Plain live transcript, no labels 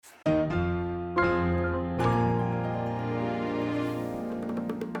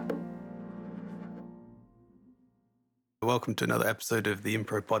welcome to another episode of the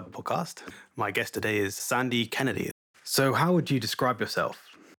Impro Pod podcast. My guest today is Sandy Kennedy. So how would you describe yourself?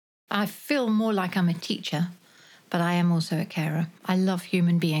 I feel more like I'm a teacher, but I am also a carer. I love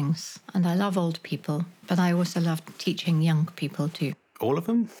human beings and I love old people, but I also love teaching young people too. All of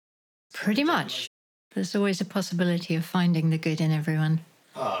them? Pretty much. There's always a possibility of finding the good in everyone.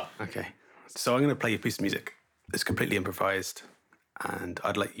 Okay. So I'm going to play you a piece of music. It's completely improvised, and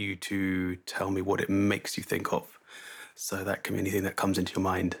I'd like you to tell me what it makes you think of. So that can be anything that comes into your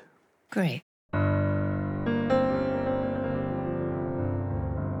mind. Great.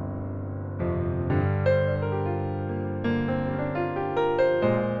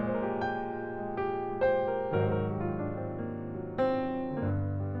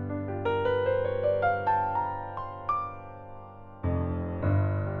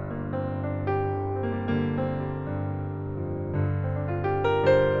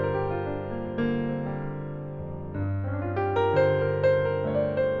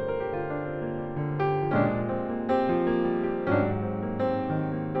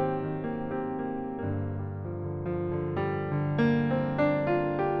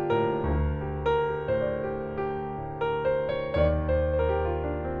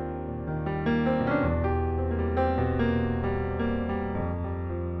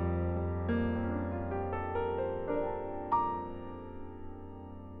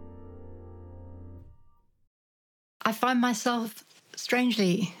 I find myself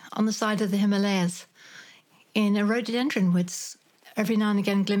strangely on the side of the Himalayas in a rhododendron woods, every now and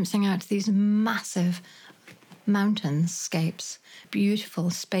again glimpsing out these massive mountainscapes, beautiful,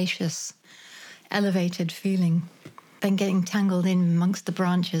 spacious, elevated feeling, then getting tangled in amongst the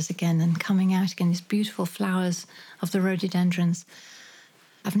branches again and coming out again, these beautiful flowers of the rhododendrons.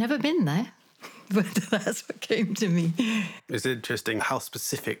 I've never been there, but that's what came to me. It's interesting how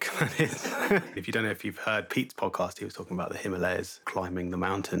specific that is. If you don't know if you've heard Pete's podcast, he was talking about the Himalayas, climbing the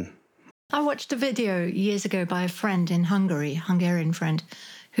mountain. I watched a video years ago by a friend in Hungary, Hungarian friend,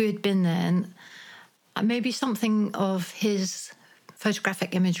 who had been there, and maybe something of his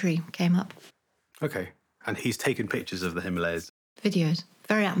photographic imagery came up. Okay. And he's taken pictures of the Himalayas. Videos,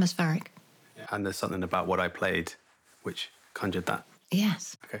 very atmospheric. And there's something about what I played which conjured that.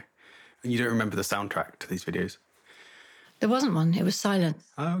 Yes. Okay. And you don't remember the soundtrack to these videos? There wasn't one, it was silent.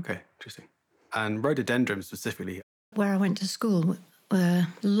 Oh, okay. Interesting. And rhododendron specifically. Where I went to school were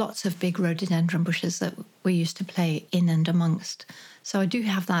lots of big rhododendron bushes that we used to play in and amongst. So I do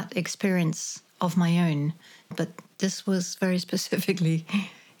have that experience of my own, but this was very specifically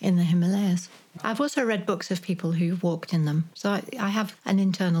in the Himalayas. I've also read books of people who walked in them, so I have an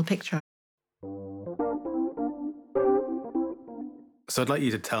internal picture. So I'd like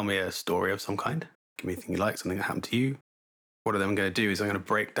you to tell me a story of some kind. Give me anything you like, something that happened to you. What I'm going to do is I'm going to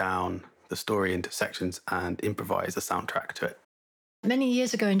break down the story into sections and improvise a soundtrack to it. Many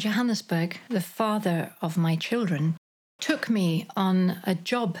years ago in Johannesburg, the father of my children took me on a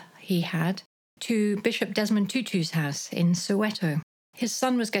job he had to Bishop Desmond Tutu's house in Soweto. His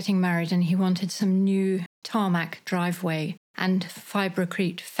son was getting married and he wanted some new tarmac driveway and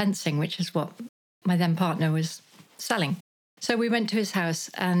fibrocrete fencing, which is what my then partner was selling. So we went to his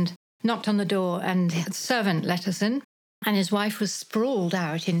house and knocked on the door, and the servant let us in. And his wife was sprawled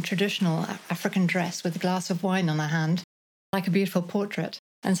out in traditional African dress with a glass of wine on her hand, like a beautiful portrait,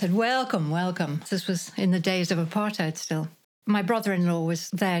 and said, "Welcome, welcome." This was in the days of apartheid still. My brother-in-law was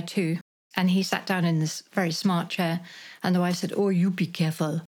there too, and he sat down in this very smart chair. And the wife said, "Oh, you be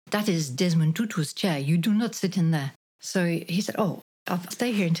careful. That is Desmond Tutu's chair. You do not sit in there." So he said, "Oh, I'll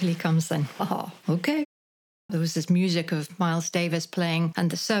stay here until he comes then." Oh, okay. There was this music of Miles Davis playing, and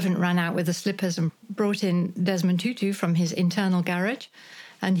the servant ran out with the slippers and brought in Desmond Tutu from his internal garage.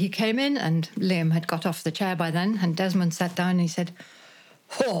 And he came in, and Liam had got off the chair by then, and Desmond sat down and he said,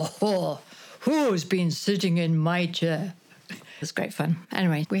 "Who's been sitting in my chair?" It was great fun.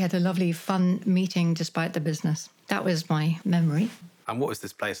 Anyway, we had a lovely, fun meeting despite the business. That was my memory. And what was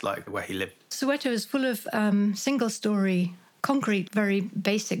this place like where he lived? Soweto is full of single-story concrete, very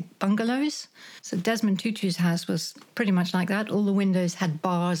basic bungalows. So Desmond Tutu's house was pretty much like that. All the windows had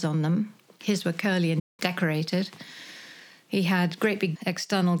bars on them. His were curly and decorated. He had great big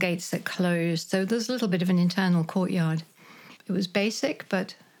external gates that closed. So there's a little bit of an internal courtyard. It was basic,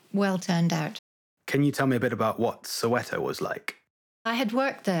 but well turned out. Can you tell me a bit about what Soweto was like? I had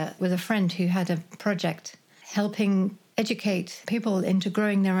worked there with a friend who had a project helping educate people into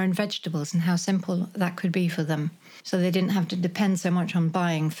growing their own vegetables and how simple that could be for them, so they didn't have to depend so much on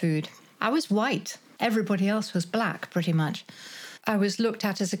buying food. I was white. Everybody else was black, pretty much. I was looked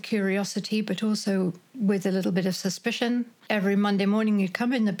at as a curiosity, but also with a little bit of suspicion. Every Monday morning you'd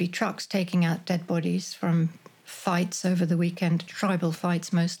come in, there'd be trucks taking out dead bodies from fights over the weekend, tribal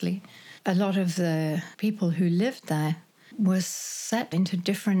fights mostly. A lot of the people who lived there were set into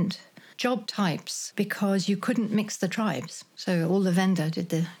different job types because you couldn't mix the tribes. So all the vendor did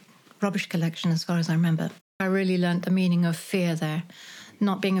the rubbish collection, as far as I remember. I really learnt the meaning of fear there,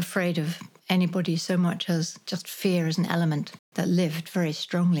 not being afraid of anybody so much as just fear as an element that lived very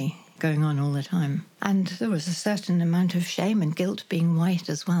strongly going on all the time. And there was a certain amount of shame and guilt being white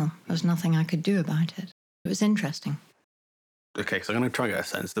as well. There was nothing I could do about it. It was interesting. Okay, so I'm going to try and get a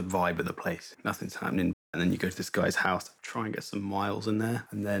sense of the vibe of the place. Nothing's happening. And then you go to this guy's house, try and get some miles in there.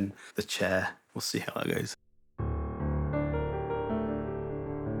 And then the chair, we'll see how that goes.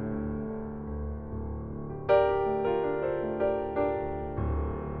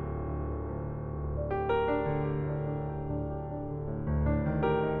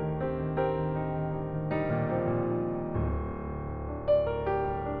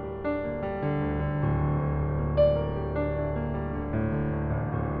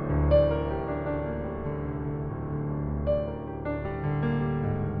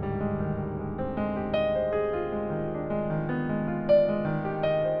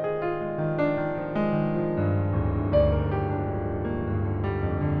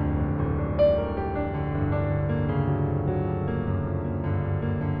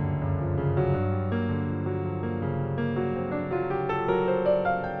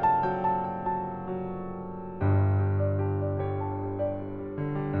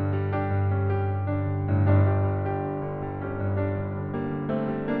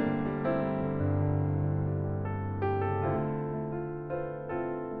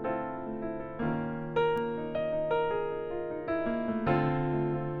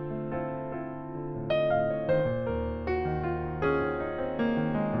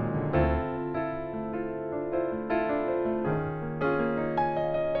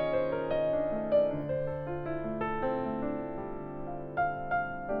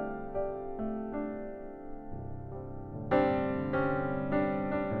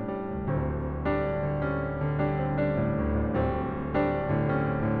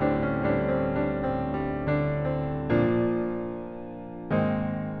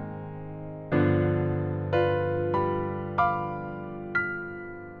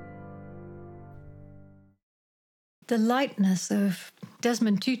 The lightness of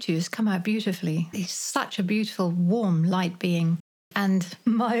Desmond Tutu has come out beautifully. He's such a beautiful, warm, light being. And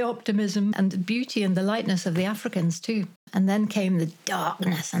my optimism and the beauty and the lightness of the Africans too. And then came the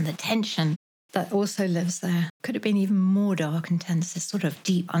darkness and the tension that also lives there. Could have been even more dark and tense, this sort of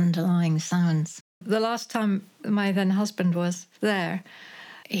deep underlying sounds. The last time my then husband was there,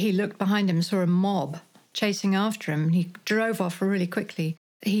 he looked behind him, saw a mob chasing after him. He drove off really quickly.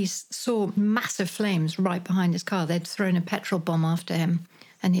 He saw massive flames right behind his car. They'd thrown a petrol bomb after him,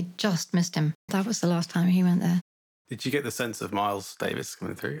 and he'd just missed him. That was the last time he went there. Did you get the sense of Miles Davis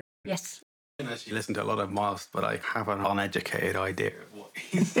coming through? Yes. I didn't actually listen to a lot of Miles, but I have an uneducated idea of what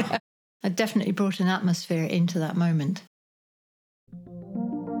he's done. I definitely brought an atmosphere into that moment.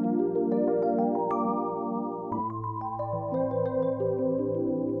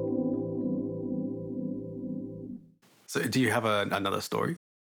 So do you have another story?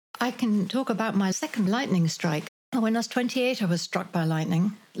 I can talk about my second lightning strike. When I was 28, I was struck by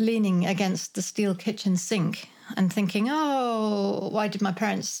lightning, leaning against the steel kitchen sink and thinking, oh, why did my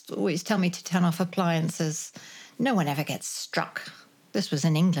parents always tell me to turn off appliances? No one ever gets struck. This was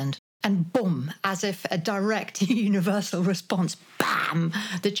in England. And boom, as if a direct universal response, bam,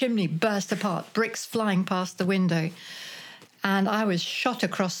 the chimney burst apart, bricks flying past the window. And I was shot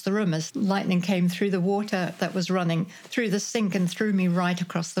across the room as lightning came through the water that was running through the sink and threw me right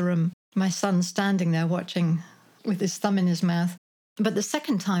across the room. My son standing there watching with his thumb in his mouth. But the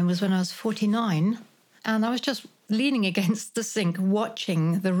second time was when I was 49, and I was just leaning against the sink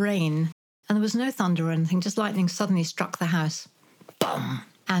watching the rain. And there was no thunder or anything, just lightning suddenly struck the house. Boom!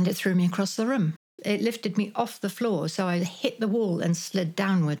 And it threw me across the room. It lifted me off the floor, so I hit the wall and slid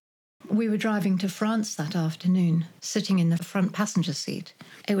downward. We were driving to France that afternoon, sitting in the front passenger seat.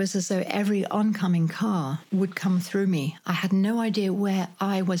 It was as though every oncoming car would come through me. I had no idea where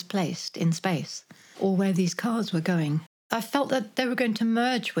I was placed in space or where these cars were going. I felt that they were going to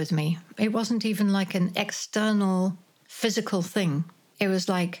merge with me. It wasn't even like an external physical thing. It was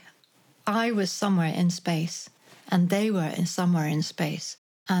like I was somewhere in space and they were somewhere in space.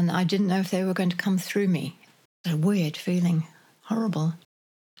 And I didn't know if they were going to come through me. It was a weird feeling, horrible.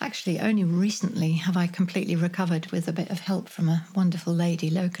 Actually, only recently have I completely recovered with a bit of help from a wonderful lady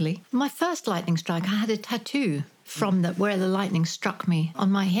locally. My first lightning strike, I had a tattoo from where the lightning struck me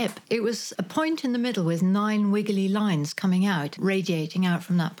on my hip. It was a point in the middle with 9 wiggly lines coming out, radiating out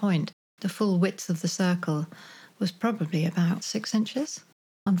from that point, the full width of the circle was probably about 6 inches.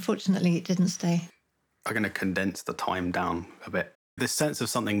 Unfortunately, it didn't stay. I'm going to condense the time down a bit. This sense of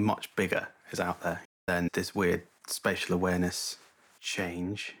something much bigger is out there. Then this weird spatial awareness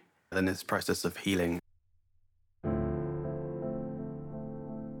change. Then this process of healing.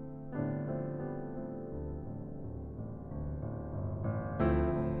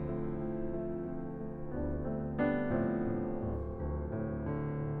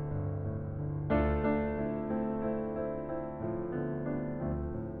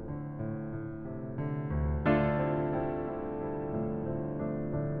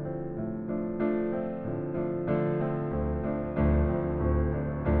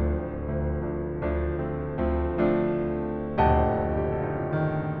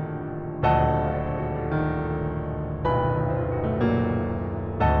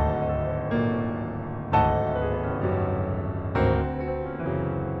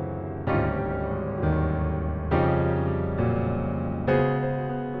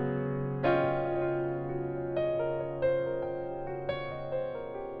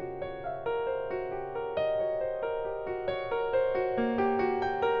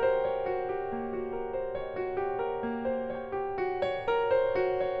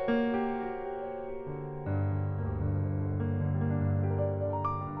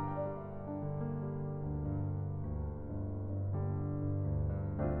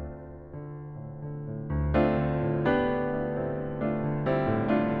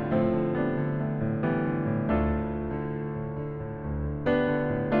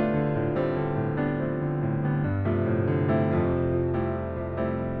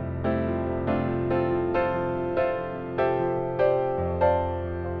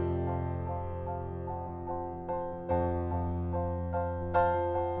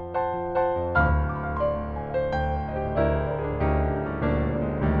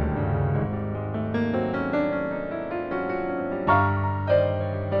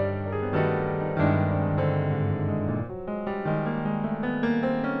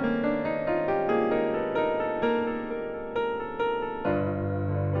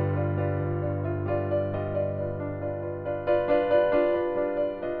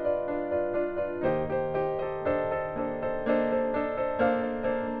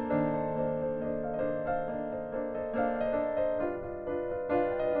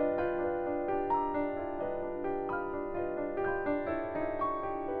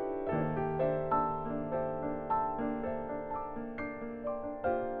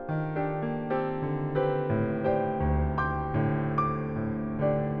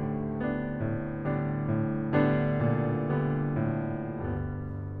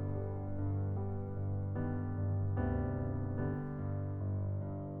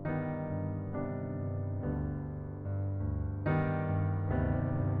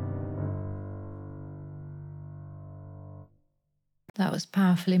 That was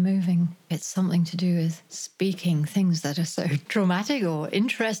powerfully moving. It's something to do with speaking things that are so traumatic or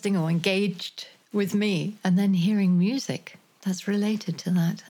interesting or engaged with me, and then hearing music that's related to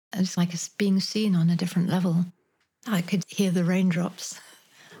that. It's like it's being seen on a different level. I could hear the raindrops.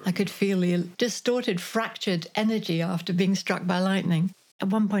 I could feel the distorted, fractured energy after being struck by lightning. At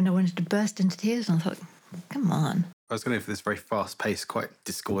one point, I wanted to burst into tears, and I thought, come on. I was going for this very fast-paced, quite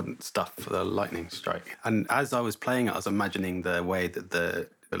discordant stuff for the lightning strike. And as I was playing it, I was imagining the way that the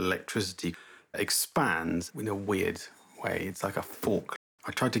electricity expands in a weird way. It's like a fork.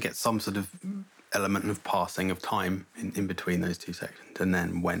 I tried to get some sort of element of passing of time in between those two sections, and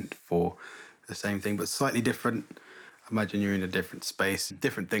then went for the same thing, but slightly different. Imagine you're in a different space.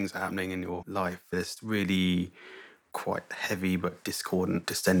 Different things are happening in your life. This really quite heavy but discordant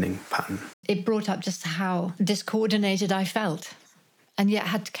descending pattern. It brought up just how discoordinated I felt, and yet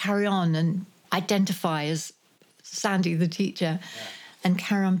had to carry on and identify as Sandy, the teacher, and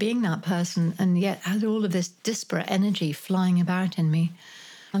carry on being that person, and yet had all of this disparate energy flying about in me.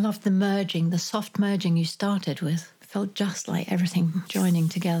 I loved the merging, the soft merging you started with. It felt just like everything joining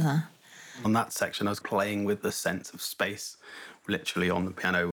together. On that section, I was playing with the sense of space, literally on the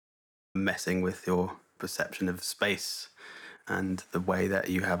piano, messing with your perception of space and the way that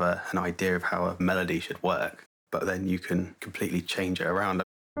you have an idea of how a melody should work, but then you can completely change it around.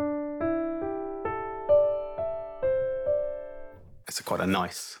 It's quite a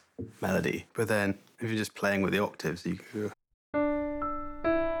nice melody, but then if you're just playing with the octaves, you can go.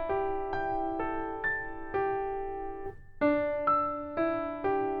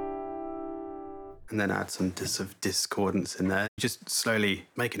 And then add some discordance in there, just slowly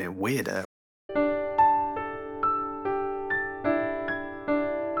making it weirder.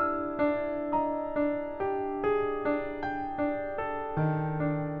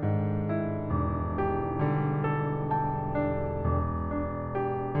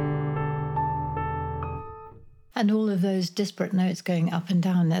 And all of those disparate notes going up and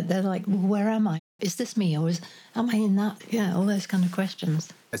down, they're like, well, where am I? Is this me or am I in that? Yeah, all those kind of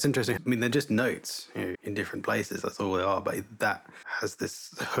questions. It's interesting. I mean, they're just notes, in different places. That's all they are. But that has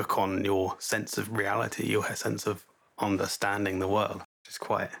this hook on your sense of reality, your sense of understanding the world. It's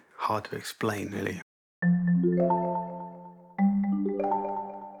quite hard to explain, really.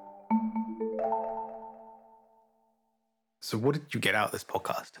 So what did you get out of this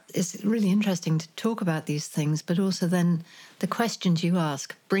podcast? It's really interesting to talk about these things, but also then the questions you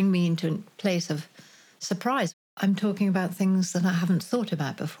ask bring me into a place of surprise. I'm talking about things that I haven't thought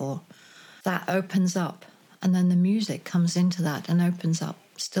about before. That opens up, and then the music comes into that and opens up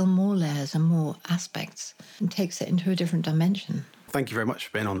still more layers and more aspects and takes it into a different dimension. Thank you very much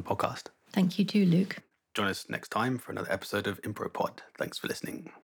for being on the podcast. Thank you too, Luke. Join us next time for another episode of ImproPod. Thanks for listening.